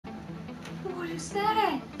What is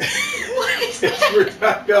that? What is that? It's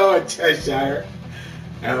Rebecca and Cheshire.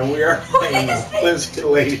 And we are playing Lizard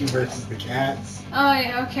Lady versus the Cats. Oh,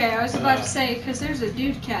 yeah, okay. I was about to say, because there's a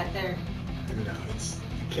dude cat there. No, it's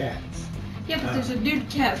the Cats. Yeah, but there's a dude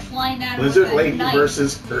cat flying out of Lizard a Lady knife.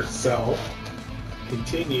 versus herself.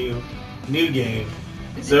 Continue. New game.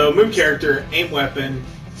 So, move character, aim weapon.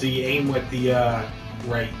 So you aim with the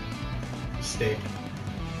right stick.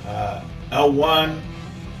 L1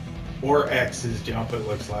 or X is jump, it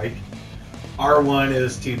looks like. R1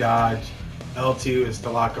 is to dodge. L2 is to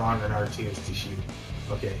lock on, and R2 is to shoot.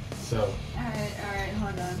 Okay, so. Alright,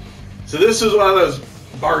 hold on. So this was one of those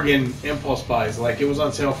bargain impulse buys. Like, it was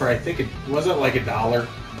on sale for, I think it wasn't like $1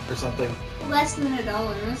 or something. Less than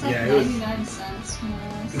 $1. It was like 99 cents more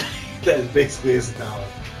or less. That basically is $1.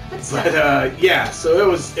 But yeah, so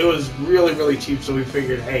it was really, really cheap. So we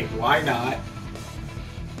figured, hey, why not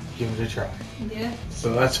give it a try? Yeah.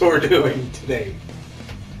 So that's what we're doing today.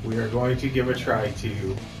 We are going to give a try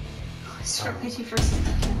to. Start with you first.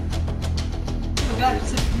 Oh god, it's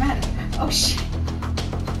so dramatic. Oh shit.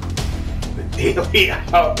 The Daily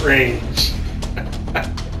Outrage.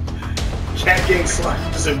 Cat gang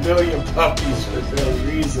slaps a million puppies for no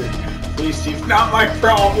reason. Police chief, not my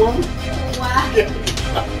problem. Wow.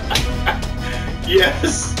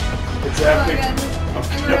 Yes, it's epic. I'm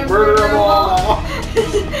gonna murder them all.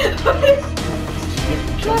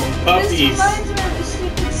 Puppies. This reminds me of the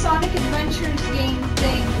stupid Sonic Adventures game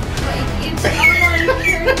thing. Like, it's an online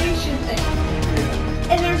interrogation thing.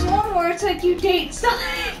 And there's one where it's like you date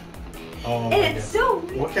Sonic. Oh and it's so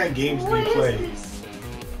weird. What kind of games do you play? What is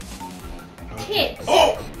this? Tits.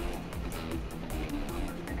 Oh!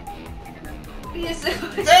 Yes,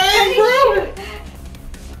 Dang, bro!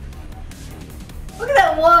 Look at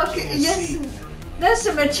that walk. Can't Yes. see. That's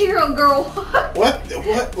a material girl walk.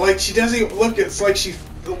 What? Like, she doesn't even look. It's like she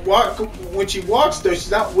when she walks though,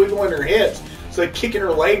 she's not wiggling her hips. It's like kicking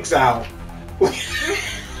her legs out.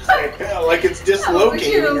 Like it's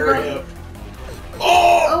dislocating her hip.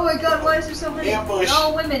 Oh! Oh my god, why is there so many? Ambush.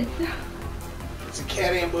 Oh, women. It's a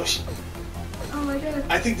cat ambush. Oh my god.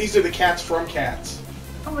 I think these are the cats from Cats.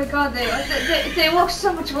 Oh my god, they look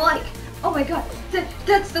so much alike. Oh my god,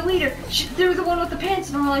 that's the leader. They're the one with the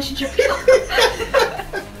pants in a relationship.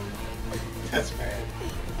 That's bad.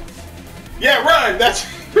 Yeah, run! That's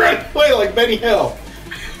run away like Benny Hill.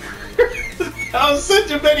 That was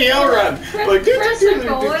such a Benny Hill run. Like press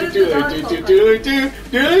circle. What does the dodge look like?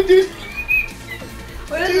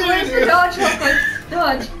 What does the dodge look like?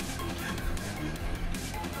 Dodge.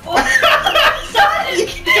 Oh,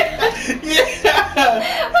 Sonic! Yeah!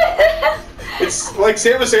 It's like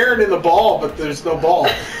Samus Aran in the ball, but there's no ball.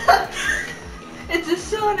 It's a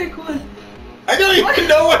Sonic one. I don't even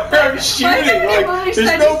know what I'm shooting. Like,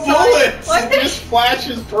 there's no bullets. It just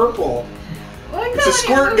flashes purple. It's a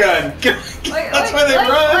squirt gun. That's why they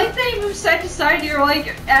run. Like they move side to side, your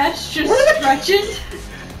like ass just stretches.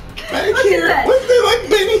 Back here. Look, they like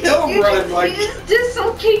Benny Hill run. Like, you just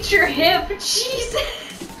dislocate your hip. Jesus.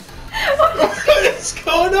 What is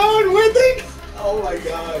going on? Where'd they? Oh my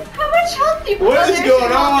god. How much health do you have? What is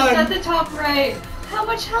going on? At the top right. How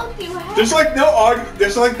much health do you have? There's like no audio.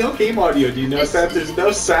 There's like no game audio. Do you notice that? There's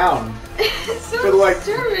no sound It's so for like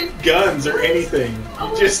disturbing. guns or anything.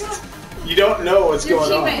 Oh Just you don't know what's Your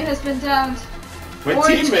going on. teammate has been downed. My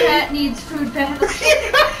Orange teammate. cat needs food badly.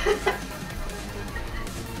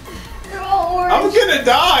 They're all orange. I'm gonna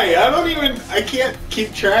die. I can't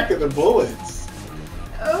keep track of the bullets.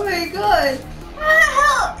 Oh my god.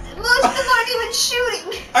 Help! Most of them aren't even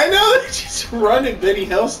shooting. I know they're just running Benny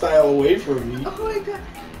Hill style away from me. Oh my god.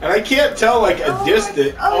 And I can't tell like a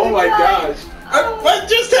distant. Oh my gosh. Oh. What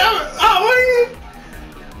just happened? Oh, what are you?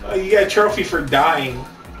 Oh, you got a trophy for dying.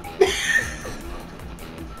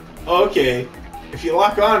 Okay. If you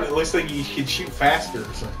lock on, it looks like you can shoot faster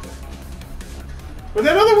or something. Where'd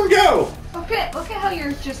that other one go? Okay, look at how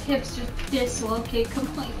your just hips just dislocate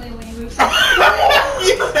completely when you move.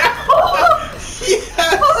 Yes.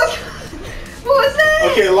 What was that?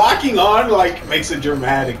 Okay, locking on like makes a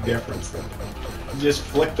dramatic difference then. You just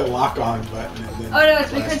flick the lock on button and then. Oh no,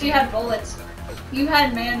 it's because you had bullets. You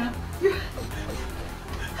had mana.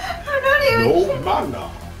 I'm not even No kidding.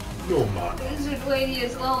 mana. No mana. Lizard Lady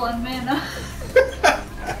is low on mana.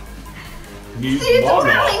 Needs See, it's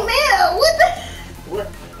mana. running mana. What the? What?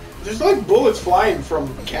 There's like bullets flying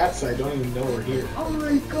from cats I don't even know are here. Oh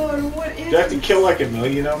my god, what is Do I have to this? kill like a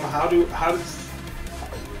million of them? How does...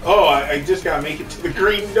 Oh, I just gotta make it to the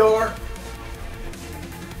green door.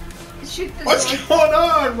 Shoot the What's door. going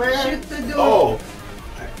on, man? Shoot the door. Oh,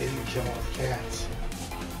 I didn't kill all the cats.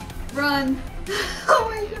 Run. Oh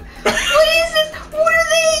my god. What is this? What are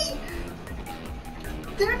they?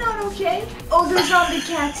 Okay. Oh, they're zombie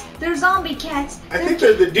cats. They're zombie cats. I think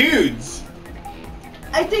they're the dudes.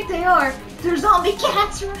 I think they are. They're zombie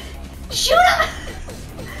cats. Shoot them!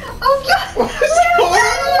 Oh god! What's going on?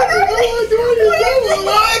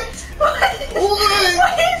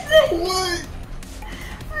 What is this? What?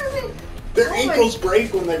 I mean, Their oh ankles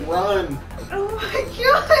break when they run. Oh my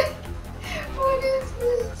god! What is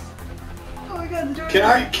this? Oh my god, the door. Can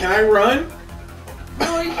I run?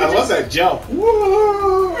 No, you I love that jump.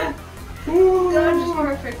 Whoa! Whoa. That was just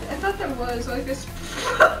perfect. I thought there was like this.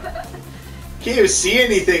 Can't even see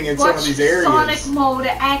anything in some of these areas. Sonic mode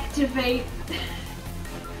activate.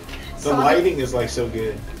 The lighting is like so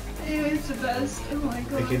good. It's the best. Oh my I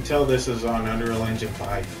god. can tell this is on Unreal Engine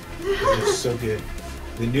 5. It's so good.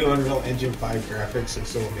 The new Unreal Engine 5 graphics are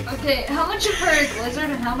so amazing. Okay, how much of her is lizard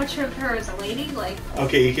and how much of her is a lady? Like.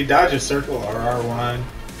 Okay, you can dodge a circle or R1.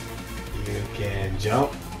 You can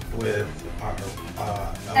jump with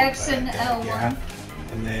X and L1. Yeah.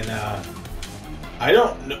 And then I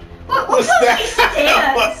don't know. What's that?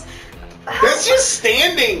 That's just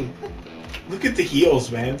standing. Look at the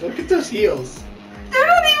heels, man. Look at those heels. They're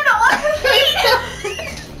not even on the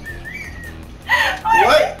feet.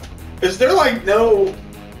 What? Is there like no?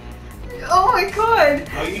 Oh my god.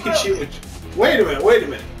 Oh, you can shoot with. Wait a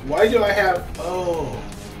minute. Why do I have? Oh.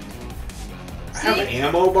 I have an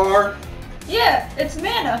ammo bar. Yeah, it's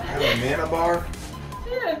mana. I have a mana bar.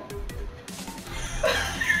 Yeah.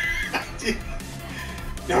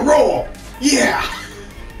 Now roll. Yeah.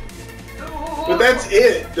 But that's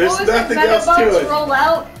it. There's nothing else to it. Roll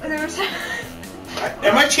out. There's.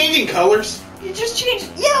 Am I changing colors? You just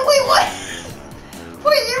changed. Yeah. Wait. What?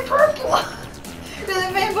 Wait, you're purple. You're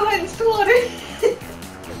the man behind the slaughter.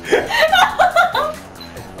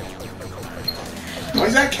 Why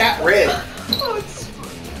is that cat red? Oh, it's.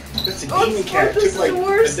 That's a demon cat. It took like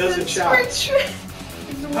a dozen shots.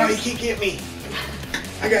 Oh, you can't get me.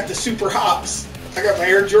 I got the super hops. I got my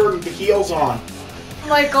Air Jordan heels on.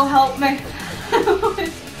 Michael, help me.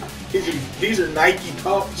 These are Nike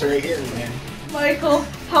pumps right here, man. Michael,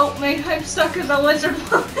 help me. I'm stuck in the lizard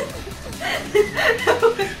one.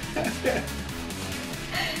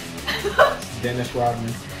 Dennis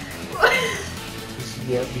Rodman. This is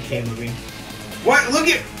what became of me. What? Look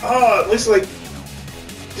at. Oh, it looks like.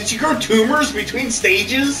 Did she grow tumors between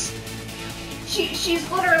stages? She's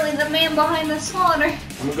literally the man behind the slaughter.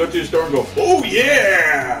 I'm gonna go to the store and go, oh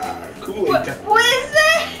yeah! Kool-Aid. What is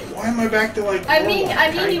that? Why am I back to like I normal, mean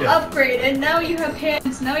you upgraded. Now you have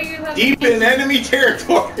hands. Now you have deep in enemy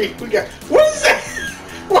territory. We got. What is that?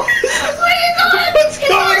 What is that? What's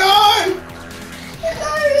going on? His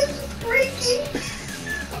arm is breaking.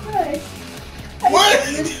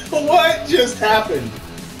 What just happened?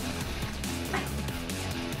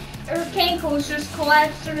 Her cankles just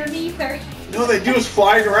collapsed underneath her. No, that dude was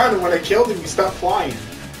flying around, and when I killed him, he stopped flying.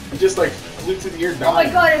 He just like flew through the air, dying. Oh my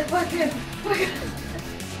god, it's fucking.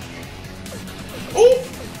 Oh!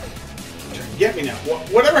 Get me now.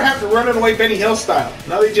 Whatever happened to running away Benny Hill style?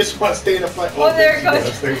 Now they just want to stay in a fight. Oh, there it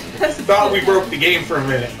goes. Thought we broke the game for a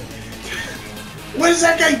minute. What is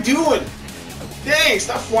that guy doing? Dang,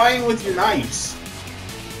 stop flying with your knives.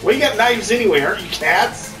 Well, you got knives anyway, aren't you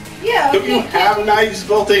cats? Yeah. Don't you have knives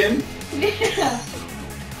built in? Yeah.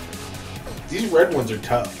 These red ones are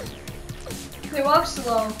tough. They walk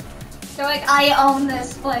slow. They're like, I own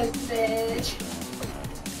this place, bitch.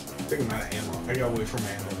 I think I'm out of ammo. I gotta wait for my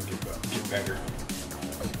ammo to get better.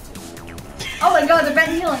 Oh my god, they're bad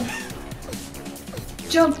healing.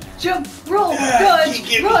 Jump, jump, roll, Yeah,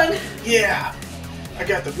 dodge, run. Yeah, I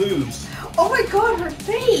got the moves. Oh my god, her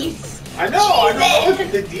face. I know, I know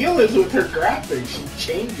what the deal is with her graphics. She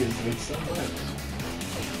changes like so much.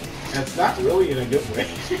 That's not really in a good way.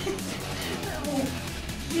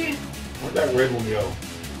 Dude, Where'd that red one go?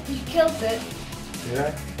 you killed it.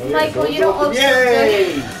 Yeah? Oh, Michael, you don't look so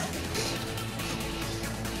Yay! good.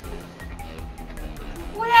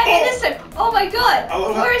 What happened to this? Oh my god,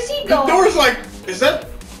 where is he going? The door's like, is that,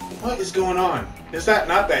 what is going on? Is that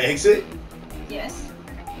not the exit? Yes.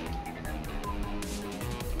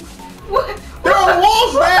 What? They're on the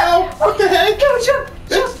walls now! What the heck? Go, jump,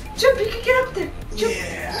 you can get up there. Jump.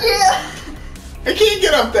 Yeah. Yeah. I can't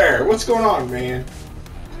get up there. What's going on, man?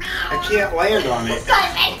 I can't land on it.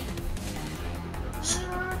 Simon.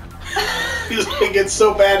 It gets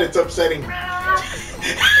so bad it's upsetting.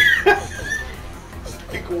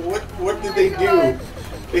 Like, what did they do?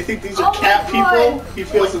 They think these are cat people? He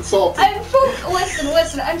feels insulted.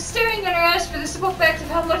 Listen, I'm staring at her ass for the simple fact of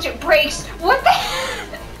how much it breaks. What the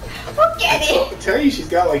Look at it! I tell you, she's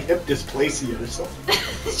got like hip dysplasia or something.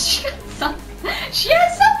 She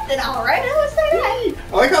has something, alright. I was say that.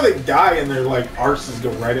 I like how they die and their like arses go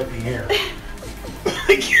right up in the air.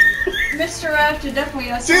 Like, Mr. Raptor definitely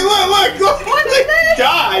has. see, look! What They is that?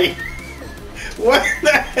 die. What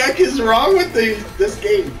the heck is wrong with this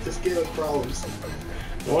game? This game has problems.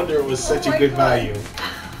 No wonder it was such Oh a my good God. value.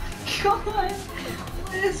 God,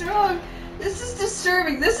 what is wrong? This is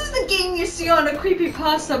disturbing. This is the game you see on a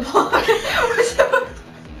creepypasta blog.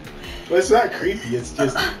 But it's not creepy. It's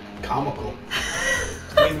just comical.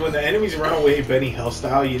 I mean, when the enemies run away Benny Hill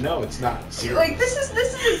style, you know it's not serious. Like this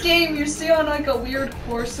is a game you see on like a weird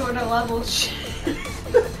course sort of level shit.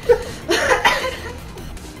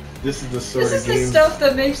 This is the sort This is of the game. stuff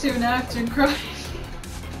that makes you an actor and cry.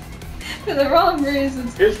 For the wrong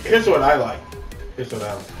reasons. Here's what I like. Here's what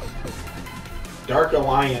I like. Dark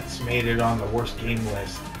Alliance made it on the worst game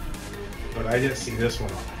list, but I didn't see this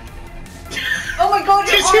one on there. Oh my god,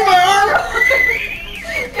 Did you see my arm?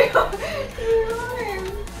 Your arm.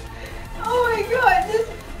 Oh my god, this.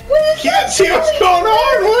 What is Can't see what's going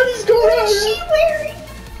on. What is going What on? is she wearing?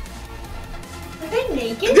 Are they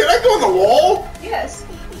naked? Did I go on the wall? Yes.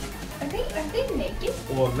 Are they naked?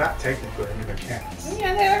 Well, not technically. I mean, they're cats.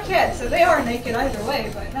 Yeah, they are cats, so they are naked either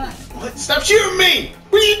way, but not. What? Stop shooting me!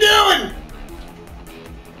 What are you doing?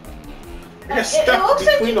 I got It stuck looks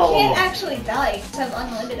like between you all can't of them. actually die. You just have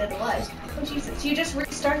unlimited lives. Oh Jesus, you just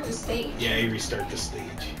restart the stage. Yeah, you restart the stage,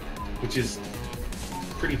 which is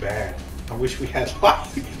pretty bad. I wish we had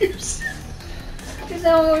lives. Because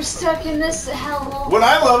now we're stuck in this hellhole. What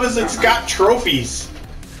I love is it's got trophies.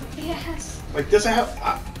 Yes. Like, does it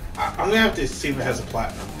have? I'm gonna have to see if it has a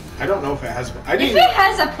platinum. I don't know if it has. I If didn't. it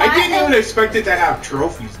has a platinum, I didn't even expect it to have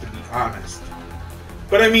trophies, to be honest.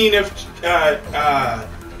 But I mean, if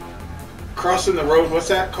crossing the road, what's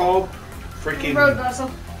that called? Freaking road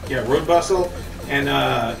bustle. Yeah, road bustle, and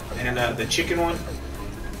the chicken one.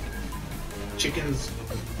 Chickens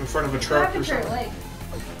in front of a truck or What happened to her something.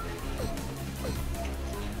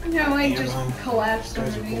 leg? No, I Damn just them. collapsed These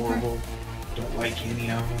guys are underneath her. horrible. Don't like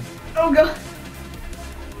any of them. Oh god.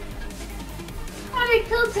 Well, they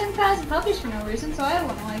killed 10,000 puppies for no reason, so I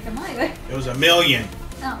wouldn't like them either. It was 1 million.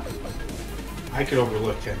 No. I could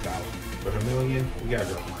overlook 10,000, but 1 million, we gotta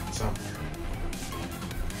draw a line somewhere.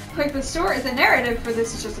 Like the story, the narrative for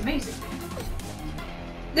this is just amazing.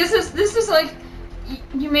 This is like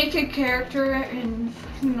you make a character in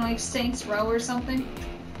fucking, like Saints Row or something.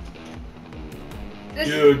 This-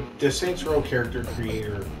 Dude, the Saints Row character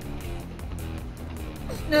creator.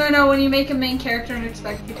 No, when you make a main character and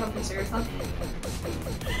expect it to become serious, huh?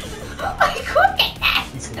 I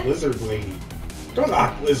couldn't. It's a lizard lady. Don't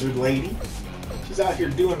knock lizard lady. She's out here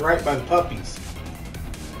doing right by the puppies.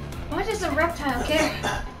 Why does a reptile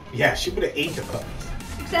care? Yeah, she would have ate the puppies.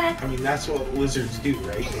 Exactly. I mean, that's what lizards do,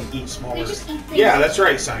 right? They eat smaller. They just eat things. Yeah, that's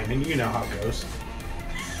right, Simon. You know how it goes.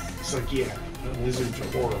 It's like, yeah, the lizards are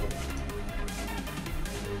horrible.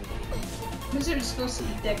 Lizard is supposed to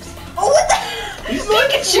be dicks. Oh, what the? He's like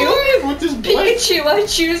Pikachu! with this blade. Pikachu, I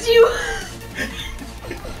choose you!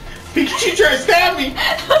 Pikachu tried to stab me.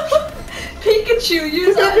 Pikachu,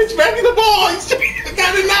 use Put that that! bitch back in the ball. He's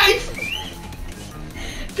got a knife.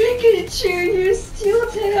 Pikachu, you steel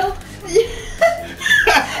tail!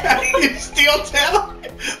 You steel tail?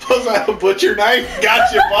 Pulls out a butcher knife.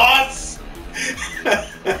 Gotcha, boss.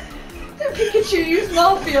 Pikachu, use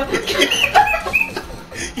Mafia!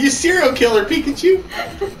 You serial killer, Pikachu.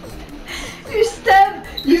 You stab!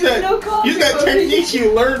 Use that, no coffee use that for technique Pikachu.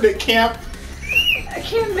 you learned at camp. I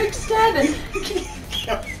can't mix stabbing!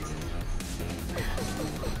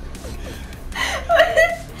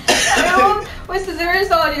 Listen, there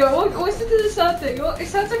is audio. Listen to the sound thing. It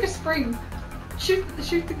sounds like a spring. Shoot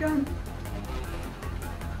the gun.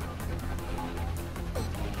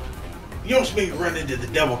 You almost made me run into the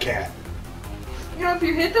devil cat. You know, if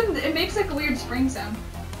you hit them, it makes like a weird spring sound.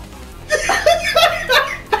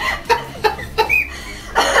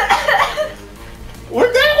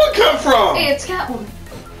 Where'd that one come from? Hey, it's Catwoman.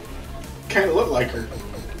 Kind of looked like her.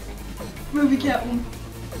 Movie Catwoman.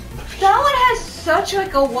 That one has such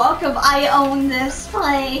like a walk of I own this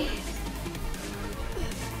place.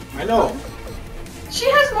 I know. She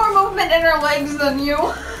has more movement in her legs than you.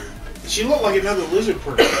 She looked like another lizard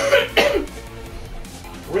person.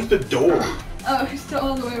 Where's the door? Oh, he's still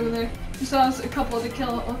all the way over there. You saw us a couple of the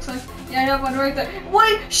kill, it looks like. Yeah, I have one right there.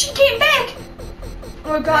 Wait, she came back!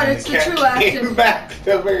 Oh god, And it's the the cat true came action. back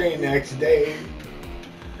the very next day.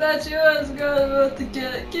 That you was about to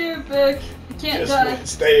get back. You can't Just die. went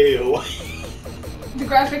stale. The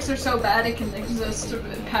graphics are so bad it can exist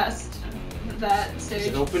past that Is stage.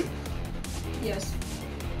 it open? Yes.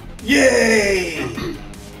 Yay!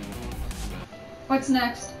 What's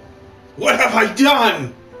next? What have I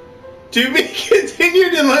done? To be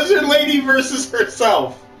continued in Lizard Lady versus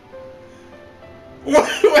herself.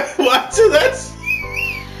 What? So that's...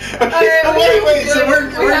 Okay, Alright, so wait, so we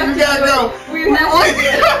gotta go. We have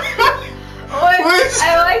to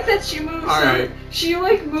I like that she moved she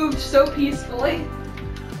like moved so peacefully.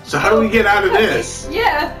 So how do we get out of this?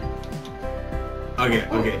 Yeah. Okay.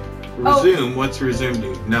 Resume. What's resume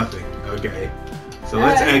do? Nothing. Okay. So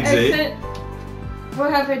let's exit. We'll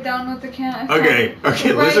have it down with the count. Okay.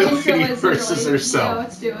 Lizard Lady versus herself. Yeah,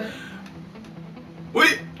 let's do it.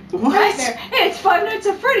 Wait. What? Nightmare. Hey, it's Five Nights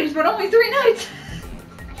at Freddy's, but only 3 nights.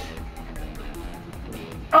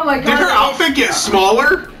 Oh my god. Did her outfit get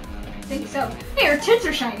smaller? I think so. Hey, her tits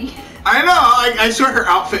are shiny. I know. I swear her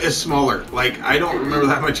outfit is smaller. Like, I don't remember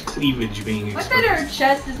that much cleavage being exposed. What that her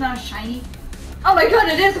chest is not shiny? Oh my god,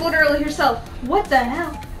 it is literally herself. What the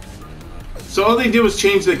hell? So all they did was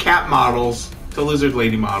change the cat models to Lizard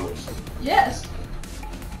Lady models. Yes.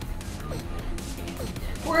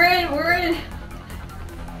 We're in.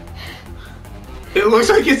 It looks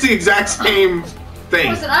like it's the exact same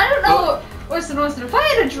thing. Listen, I don't know. Listen, if I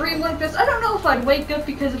had a dream like this, I don't know if I'd wake up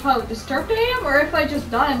because of how disturbed I am, or if I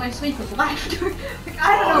just die in my sleep with laughter. Like,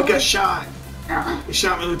 I don't know. I got shot. They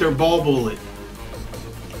shot me with their ball bullet.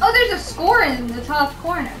 Oh, there's a score in the top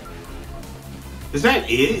corner. Is that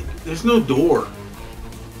it? There's no door.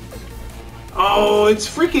 Oh, it's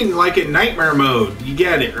freaking like in nightmare mode. You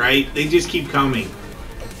get it, right? They just keep coming.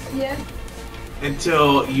 Yeah.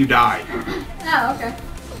 Until you die. Oh, okay.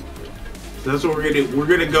 So that's what we're gonna do. We're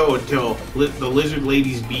gonna go until the Lizard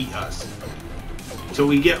Ladies beat us. So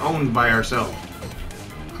we get owned by ourselves.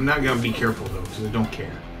 I'm not gonna be careful though, because I don't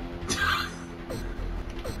care.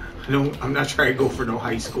 I'm not trying to go for no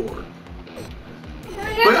high score.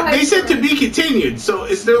 But they said to be continued, so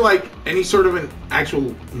is there like any sort of an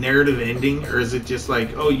actual narrative ending, or is it just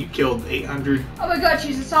like, oh, you killed 800? Oh my god,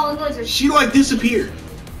 she's a solid lizard. She like disappeared.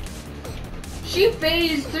 She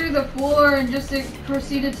phased through the floor and just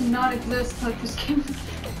proceeded to not exist like this game.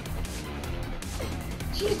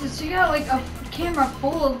 Jesus, she got like a camera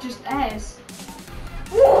full of just ass.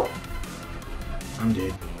 Woo! I'm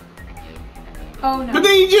dead. Oh no. But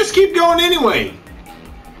then you just keep going anyway.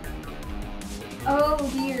 Oh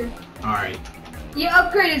dear. Alright. You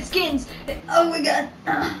upgraded skins. Oh my god.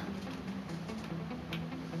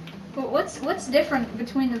 But what's different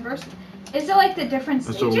between the verses? Is it like the different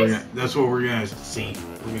stages? That's what we're gonna see.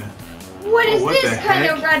 What is this kind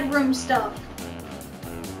of red room stuff?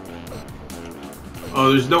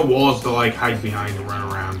 Oh, there's no walls to like hide behind and run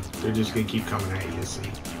around. They're just gonna keep coming at you, see?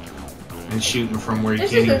 And shooting from where you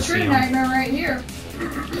can't even see them. This is a true nightmare right here.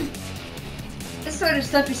 This sort of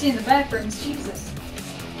stuff you see in the back rooms, Jesus.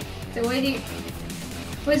 The lady,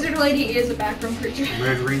 Wizard Lady is a backroom creature.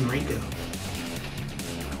 Red Ring Ringo.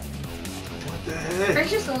 What the heck? I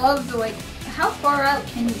just love the like, how far out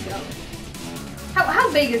can you go? How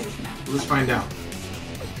big is this map? Let's find out.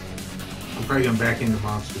 I'm probably gonna back into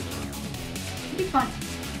monsters. It'd be fun.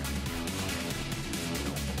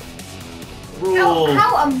 Roll.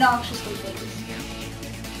 How obnoxiously big is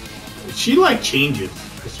this? She like changes,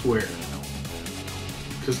 I swear.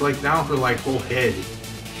 Cause like now her like whole head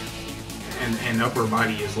and upper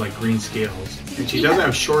body is like green scales, and she doesn't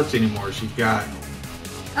have shorts anymore. She's got.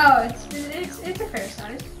 Oh, it's a fair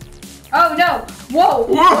size. Oh no! Whoa!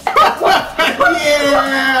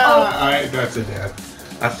 Yeah! Oh. That's a death.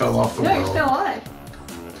 I fell off the world. No, you're still alive.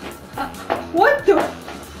 What the?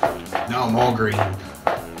 Now I'm all green.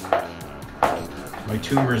 My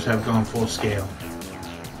tumors have gone full scale.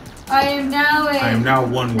 I am now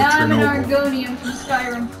one with Chernobyl. Now I'm an Argonian from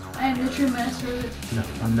Skyrim. I am the true master of it. No,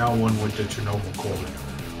 I'm now one with the Chernobyl core.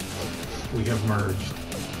 We have merged.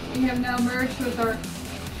 We have now merged with our...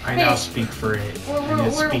 I now speak for it, and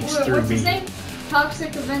it speaks through what's me. His name?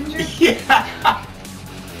 Toxic Avenger? Yeah!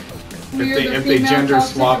 If they gender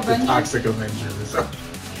swap the Toxic Avengers.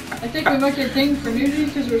 I think we might get dinged for nudity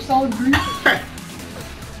because we're solid green.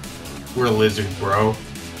 We're lizard, bro.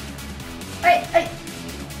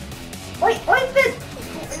 Wait, what the?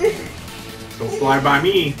 Don't fly by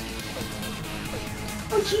me.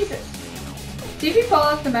 Oh, Jesus. See if you fall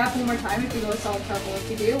off the map one more time if you go solid purple.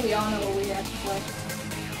 If you do, we all know what we have to play.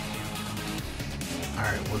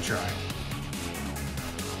 Alright, we'll try.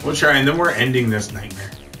 We'll try, and then we're ending this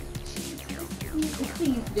nightmare.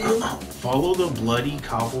 Please do. Follow the bloody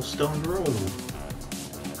cobblestone road.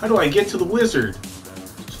 How do I get to the wizard?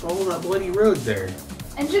 Just follow that bloody road there.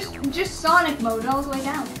 And just Sonic mode all the way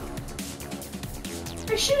down.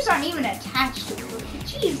 Her shoes aren't even attached to the road.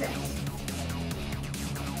 Jesus.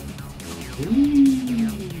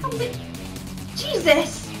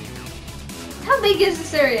 Jesus. How big is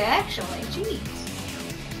this area actually? Jeez.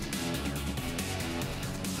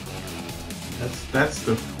 That's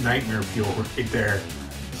the nightmare fuel right there.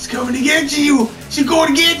 She's coming to get you! She's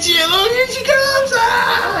going to get you! Look, here she comes!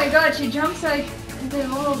 Ah! Oh my god, she jumps like the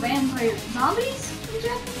little vampire zombies in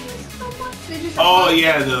Japanese. They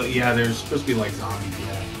just yeah, there's supposed to be like zombies,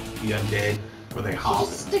 the undead, where they She hop.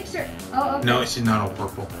 just sticks her. Oh, okay. No, she's not all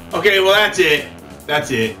purple. Okay, well that's it.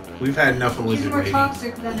 That's it. We've had enough of She's Lizard more Lady.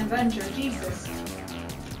 toxic than Avenger. Jesus.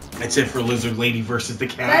 That's it for Lizard Lady versus the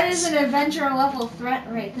cats. That is an Avenger level threat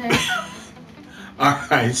right there.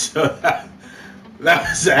 Alright, so that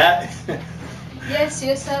was that. Yes,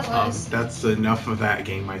 that was. That's enough of that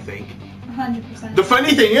game, I think. 100%. The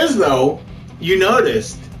funny thing is, though, you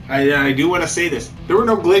noticed, I do want to say this, there were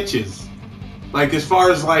no glitches. Like, as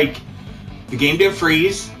far as, like, the game didn't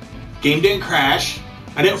freeze, game didn't crash,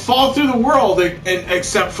 I didn't fall through the world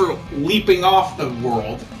except for leaping off the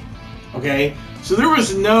world. Okay? So there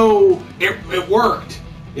was no, it worked.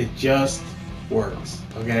 It just works.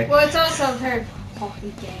 Okay? Well, it's also a very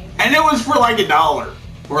quality game. And it was for like $1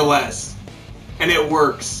 or less. And it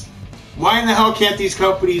works. Why in the hell can't these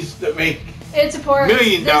companies that make It's a poor $1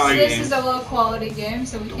 million This games? is a low quality game,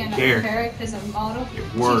 so we cannot compare it as a model.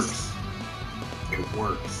 It works. It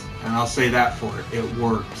works. And I'll say that for it. It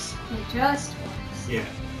works. It just works. Yeah.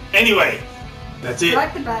 Anyway, that's it. I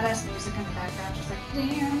like the badass music in the background, just like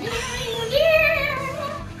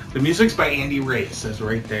The music's by Andy Ray. It says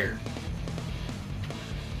right there.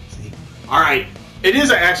 See? Alright. It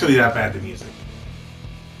isn't actually that bad, the music.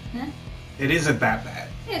 Huh? It isn't that bad.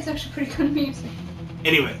 Yeah, it's actually pretty good music.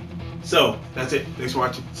 Anyway, so that's it. Thanks for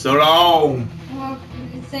watching. So long. Well,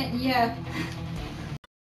 yeah.